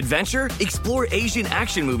 Crave adventure? Explore Asian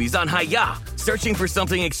action movies on Hi-Ya. Searching for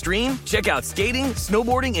something extreme? Check out skating,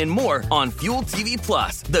 snowboarding, and more on Fuel TV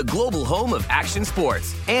Plus, the global home of action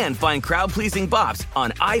sports. And find crowd-pleasing bops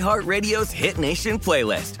on iHeartRadio's Hit Nation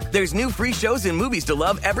playlist. There's new free shows and movies to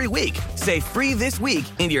love every week. Say free this week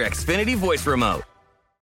in your Xfinity voice remote.